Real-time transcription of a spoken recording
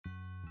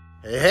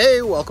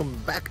Hey, welcome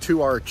back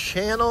to our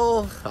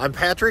channel. I'm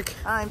Patrick.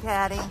 I'm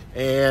Patty.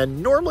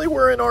 And normally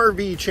we're an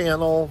RV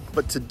channel,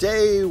 but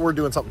today we're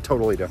doing something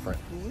totally different.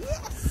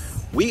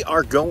 Yes! We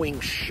are going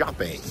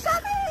shopping.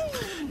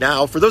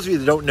 Now, for those of you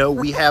that don't know,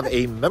 we have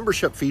a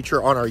membership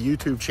feature on our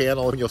YouTube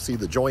channel, and you'll see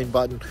the join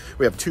button.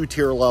 We have two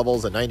tier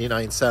levels, a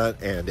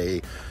 99-cent and a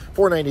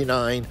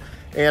 $4.99,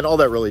 and all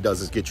that really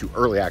does is get you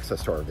early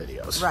access to our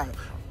videos. Right.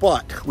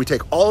 But we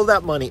take all of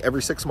that money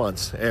every 6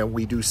 months, and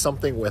we do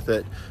something with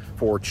it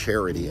for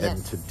charity. Yes.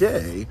 And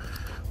today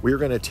we're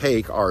going to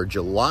take our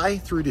July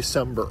through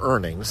December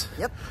earnings.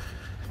 Yep.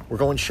 We're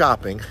going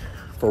shopping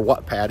for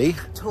what, Patty?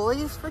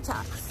 Toys for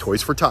Tots.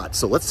 Toys for Tots.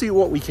 So let's see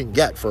what we can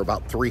get for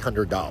about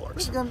 $300.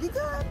 It's gonna be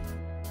good.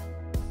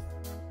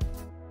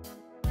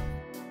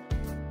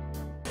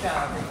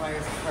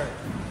 Requires a cart.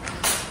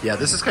 Yeah,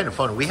 this is kind of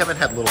fun. We haven't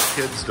had little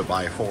kids to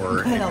buy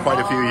for in quite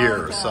a few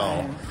years. So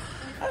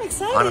I'm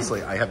excited.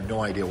 honestly, I have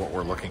no idea what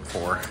we're looking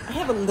for. I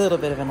have a little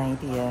bit of an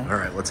idea. All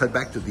right, let's head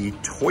back to the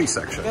toy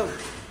section. Go.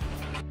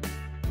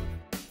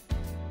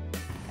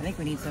 I think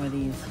we need some of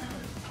these.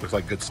 Looks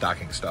like good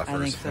stocking stuffers. I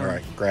think so. All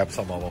right, grab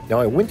some of them.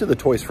 Now, I went to the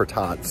Toys for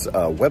Tots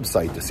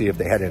website to see if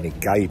they had any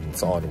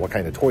guidance on what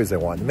kind of toys they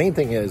want. The main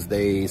thing is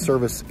they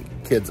service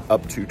kids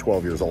up to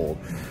 12 years old,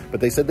 but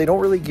they said they don't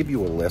really give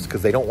you a list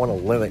because they don't want to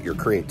limit your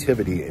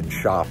creativity in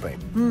shopping.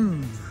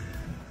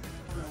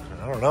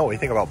 I don't know. What do you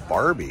think about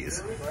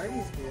Barbies?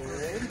 Barbie's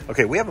good.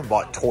 Okay, we haven't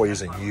bought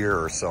toys in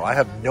years, so I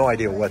have no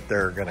idea what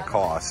they're going to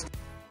cost.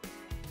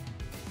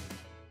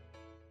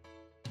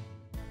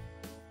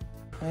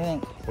 What do you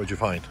think? What'd you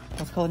find?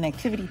 It's called an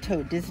activity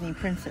tote, Disney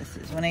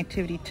Princesses. One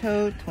activity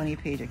tote,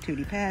 20-page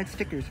activity pad,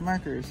 stickers,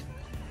 markers,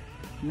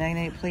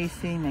 magnetic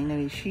placing,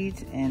 magnetic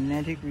sheets, and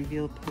magic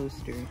reveal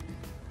poster.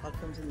 All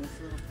comes in this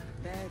little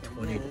bag.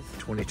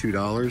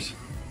 $22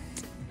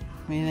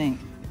 What do you think?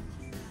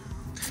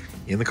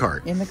 in the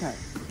cart. In the cart.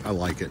 I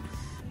like it.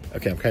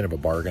 Okay, I'm kind of a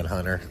bargain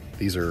hunter.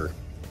 These are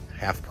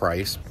half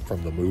price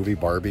from the movie,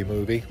 Barbie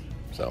movie.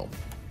 So,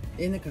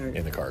 In the cart.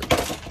 in the cart.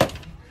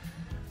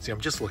 See, I'm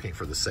just looking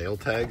for the sale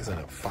tags, and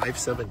at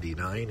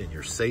 $5.79 and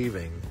you're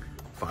saving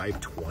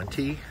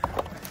 $5.20.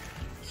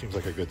 Seems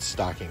like a good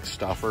stocking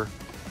stuffer.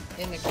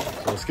 In the cart.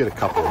 So let's get a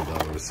couple of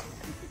those.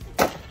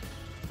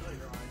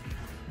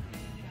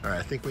 All right,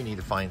 I think we need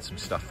to find some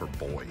stuff for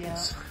boys.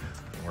 Yeah.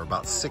 We're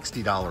about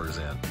 $60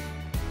 in.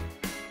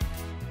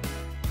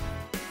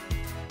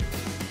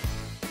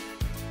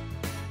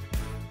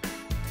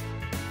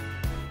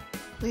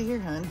 Look here,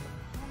 hon.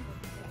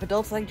 If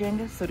adults like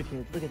Jenga, so do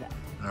kids. Look at that.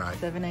 All right,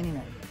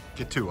 $7.99.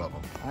 get two of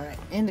them. All right,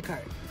 in the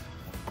cart.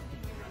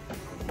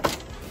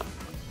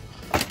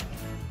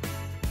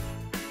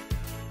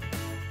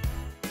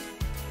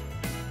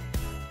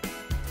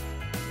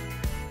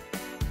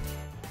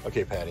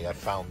 Okay, Patty, I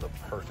found the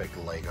perfect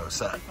Lego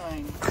set.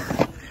 Fine.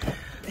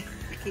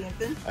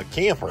 Camping? A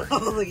camper.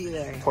 Oh, looky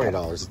there.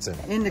 $20, it's in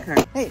it. In the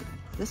cart. Hey,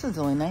 this one's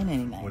only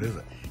 $9.99. What is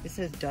it? It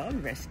says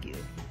dog rescue.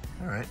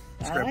 All right,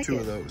 let's I grab like two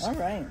it. of those. All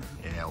right.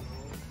 Yeah,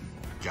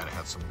 gotta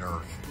have some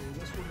nerve.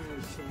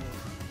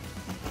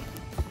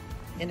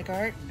 In the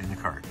cart. In the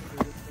cart.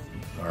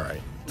 All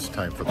right, it's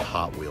time for the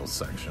Hot Wheels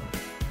section.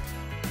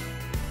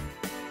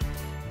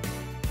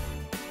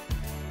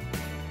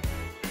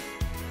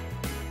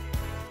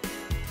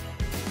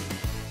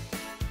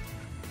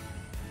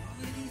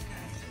 Look at these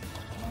guys.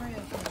 Mario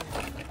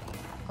Kart.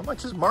 How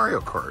much is Mario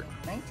Kart?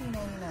 $19.99.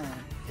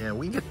 Yeah,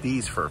 we can get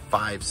these for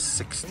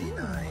 $5.69.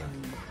 I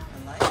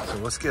like it. So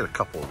let's get a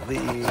couple of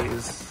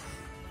these.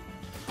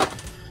 We're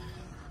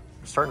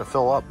starting to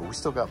fill up, but we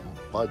still got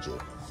budget.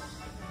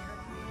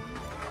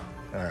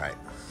 All right,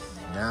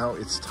 now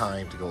it's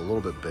time to go a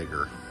little bit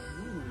bigger.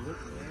 Ooh, look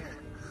there.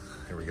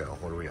 Here we go.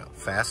 What do we got?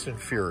 Fast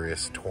and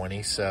Furious,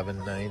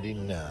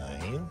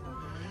 $27.99. You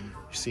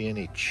see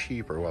any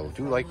cheaper? Well, I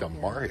do like the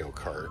Mario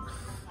Kart.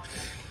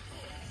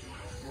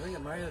 Look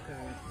at Mario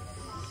Kart.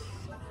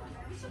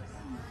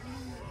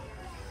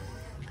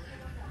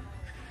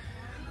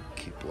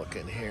 Keep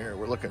looking here.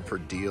 We're looking for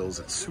deals.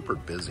 It's super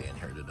busy in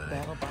here today.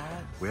 Battle Box.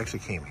 We actually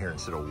came here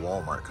instead of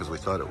Walmart because we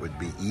thought it would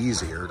be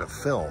easier to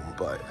film,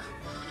 but...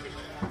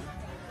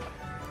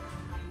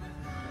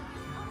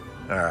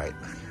 All right,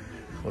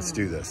 let's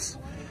do this.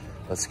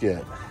 Let's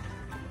get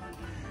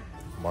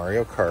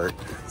Mario Kart.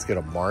 Let's get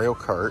a Mario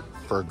Kart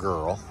for a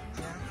girl.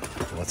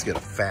 And let's get a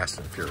Fast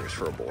and Furious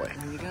for a boy.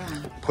 There you go.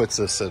 Puts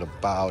us at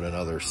about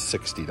another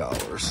 $60. All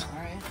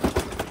right. So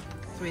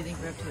what do you think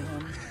we're up to,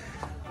 hon?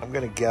 I'm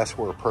gonna guess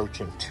we're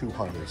approaching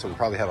 200, so we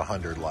probably have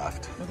 100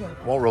 left. Okay.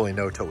 Won't really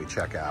know till we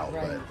check out,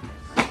 Right.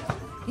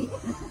 but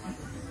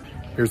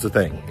here's the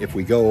thing. If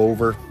we go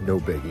over, no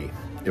biggie.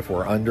 If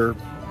we're under,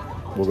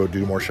 we'll go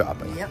do more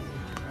shopping. Yep.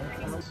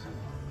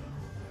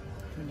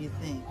 What do you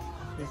think?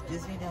 There's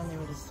Disney down there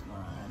with a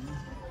swan.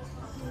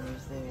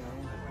 There's there.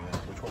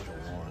 Which one do we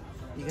want?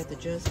 You got the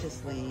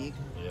Justice League.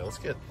 Yeah, let's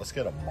get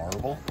a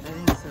Marvel. I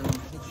think so.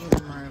 Get you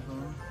the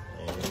Marvel.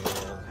 And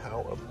how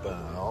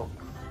about...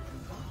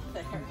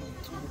 Looks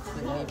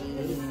like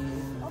maybe...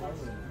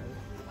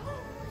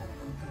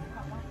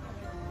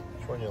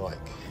 Which one do you like?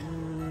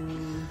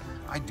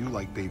 I do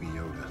like Baby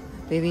Yoda.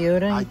 Baby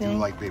Yoda, you I think? do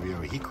like Baby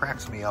Yoda. He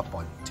cracks me up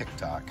on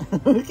TikTok.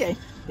 Okay,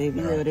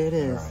 Baby Yoda it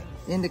is. All right.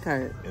 In the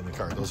cart. In the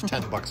cart. Those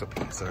 10 bucks a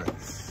piece. All right.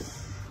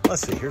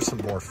 Let's see. Here's some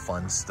more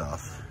fun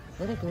stuff.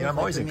 I'm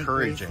always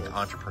encouraging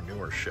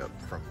entrepreneurship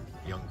from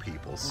young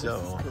people.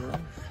 So, cool. All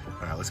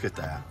right, let's get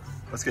that.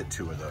 Let's get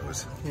 2 of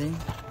those. Okay.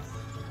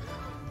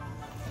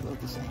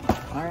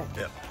 All right.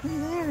 Yep. Look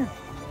there. All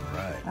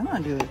right. I'm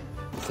gonna do it.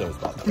 So it's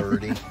about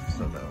 30.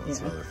 So no,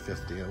 it's another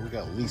 50. We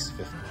got at least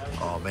 50.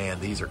 Oh man,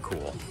 these are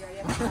cool.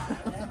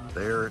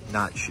 They're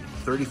not cheap.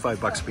 35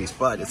 bucks a piece,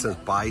 but it says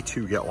buy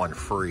 2 get 1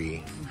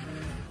 free.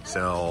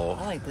 So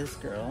I like this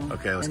girl.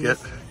 Okay, let's get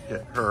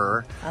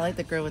her. I like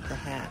the girl with the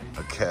hat.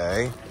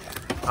 Okay.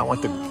 I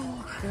want the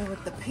girl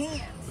with the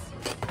pants.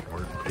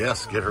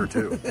 Yes, get her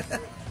too.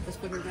 Let's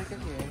put her back up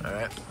here. All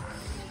right.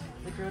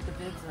 The girl with the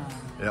bibs on.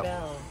 Yep.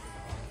 Belle.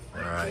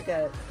 All right. We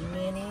got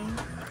Minnie.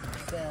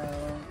 So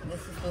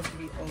this is supposed to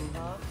be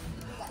Olaf.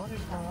 Oh,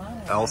 there's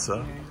Moana. Elsa.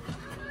 Right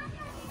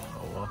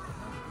Olaf.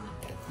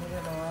 Look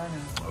at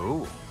Moana.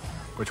 Oh.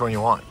 Which one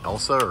you want?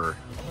 Elsa or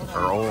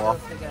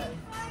Olaf?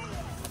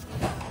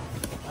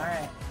 All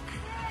right.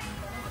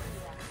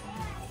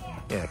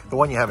 Yeah, the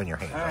one you have in your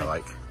hand, Right. I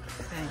like.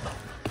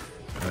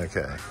 Okay.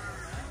 Okay.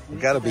 We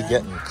got to be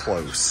getting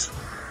close.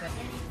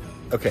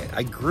 Okay,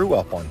 I grew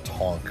up on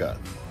Tonka.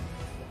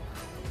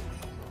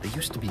 They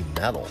used to be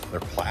metal. They're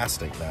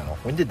plastic now.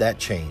 When did that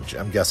change?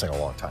 I'm guessing a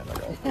long time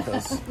ago.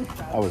 Because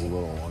I was a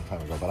long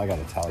time ago, but I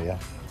got to tell you,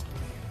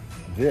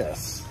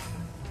 this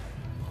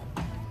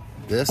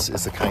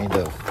is the kind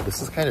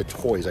of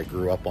toys I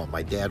grew up on.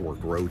 My dad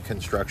worked road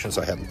construction,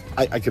 so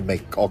I could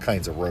make all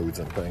kinds of roads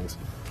and things.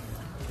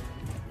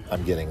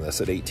 I'm getting this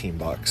at 18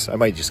 bucks. I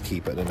might just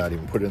keep it and not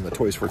even put it in the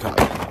Toys for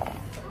Tots.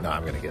 No,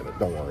 I'm gonna get it,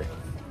 don't worry.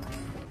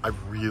 I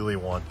really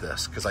want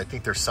this because I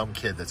think there's some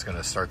kid that's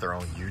gonna start their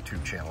own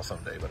YouTube channel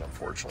someday, but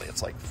unfortunately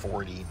it's like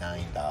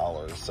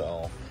 $49,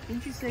 so.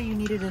 Didn't you say you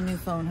needed a new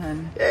phone,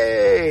 hun?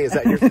 Hey, is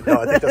that your,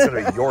 no, I think that's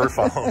gonna be your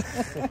phone.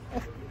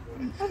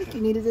 I think you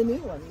needed a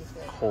new one, you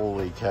said.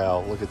 Holy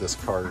cow, look at this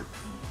cart.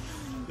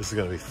 This is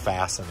gonna be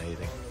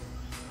fascinating.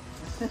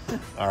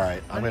 All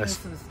right, I'm gonna,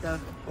 some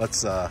stuff.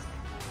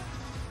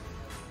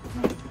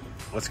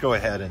 let's go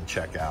ahead and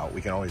check out.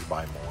 We can always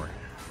buy more.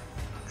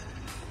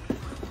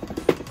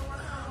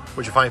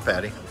 What'd you find,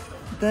 Patty?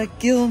 The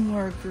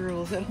Gilmore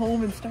Girls at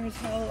Home and Stars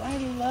Hollow. I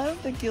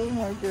love the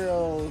Gilmore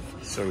Girls.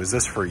 So is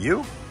this for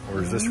you?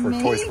 Or is this for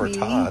Toys for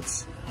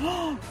Tots?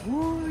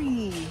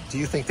 Rory. Do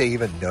you think they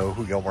even know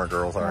who Gilmore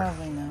Girls are?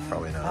 Probably not.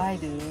 Probably not. I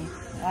do.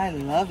 I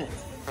love it.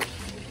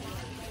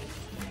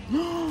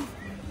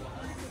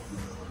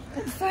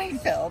 It's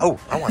Seinfeld. Oh,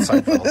 I want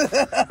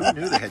Seinfeld. Who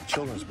knew they had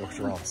children's books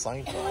around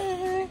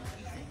Seinfeld?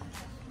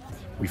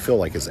 We feel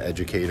like as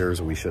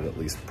educators, we should at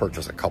least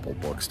purchase a couple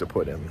books to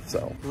put in,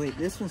 so. Wait,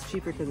 this one's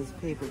cheaper because it's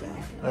paperback.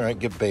 All right,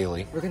 get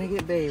Bailey. We're going to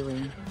get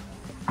Bailey.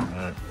 All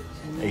right,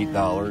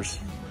 $8.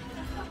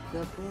 The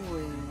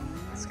boys.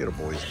 Let's get a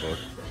boys book.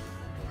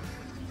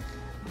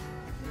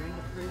 Bring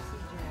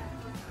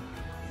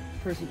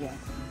Percy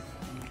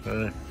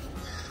Jackson.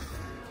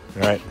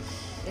 All right,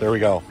 there we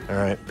go. All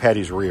right,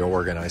 Patty's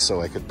reorganized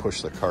so I could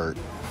push the cart.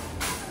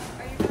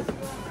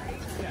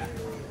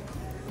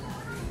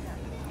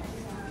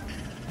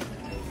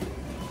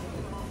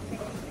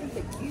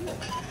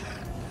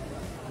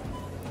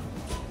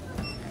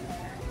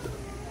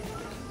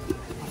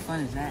 How fun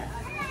is that?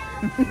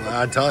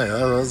 I'm telling you,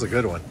 that was a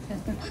good one.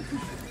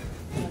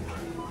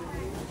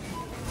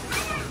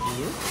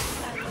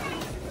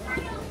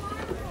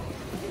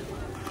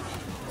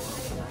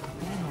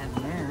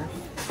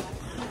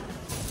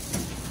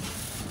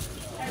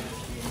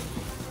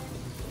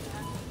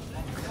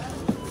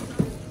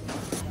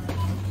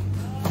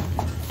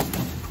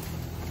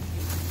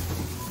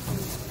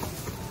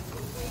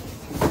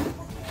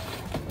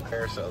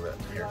 So that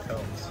here it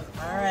comes.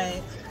 All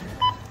right.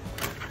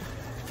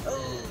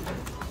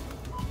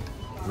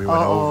 We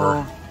went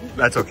over.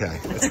 That's okay.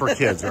 It's for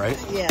kids, right?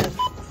 Yes,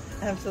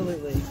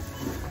 absolutely.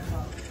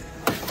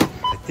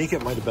 I think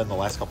it might have been the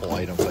last couple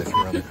items I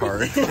threw on the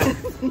cart.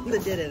 They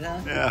did it,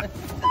 huh? Yeah.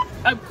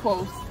 I'm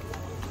close.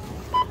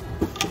 All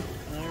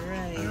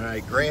right. All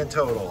right. Grand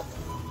total,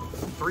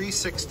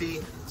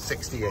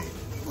 $360.68.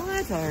 Well,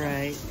 that's all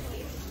right.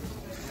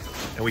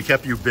 And we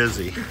kept you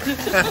busy.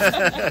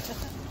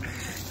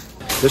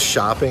 This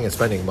shopping and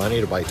spending money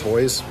to buy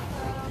toys,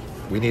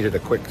 we needed a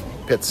quick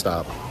pit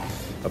stop.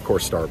 Of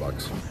course,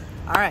 Starbucks.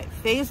 All right,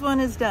 phase 1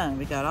 is done.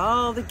 We got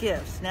all the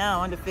gifts. Now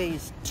on to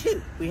phase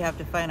 2. We have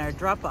to find our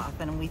drop-off,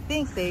 and we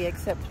think they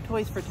accept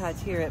Toys for Tots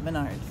here at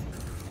Menards.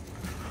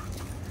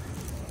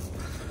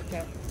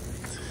 Okay.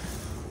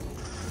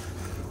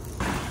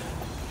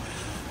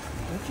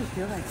 Don't you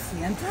feel like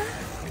Santa?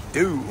 I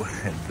do,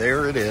 and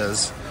there it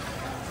is,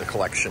 the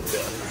collection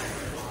bin.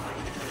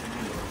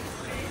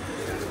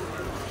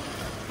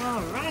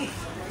 All right.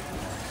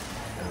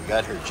 And we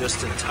got here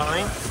just in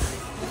time.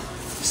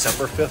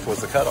 December 5th was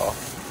the cutoff.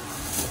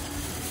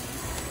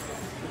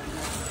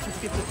 Let's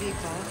get the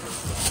beef off.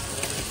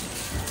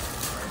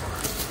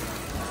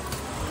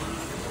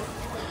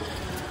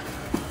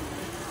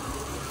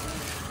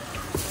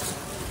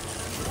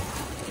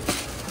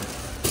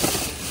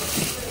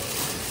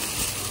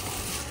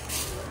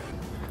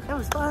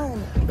 was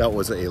fun. That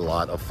was a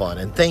lot of fun.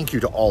 And thank you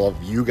to all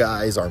of you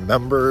guys, our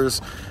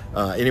members.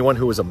 Anyone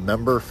who was a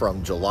member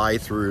from July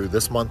through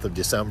this month of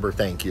December,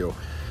 thank you.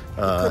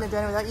 Couldn't have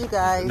done it without you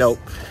guys. Nope.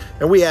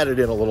 And we added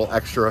in a little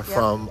extra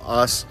from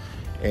us.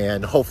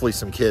 And hopefully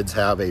some kids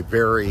have a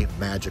very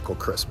magical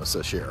Christmas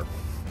this year.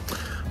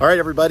 All right,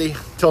 everybody.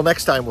 Till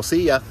next time, we'll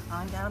see ya.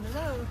 On down the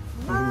road.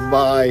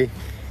 Bye.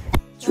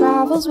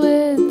 Travels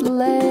with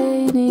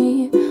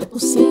Delaney. We'll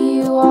see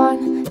you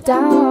on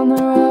down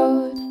the road.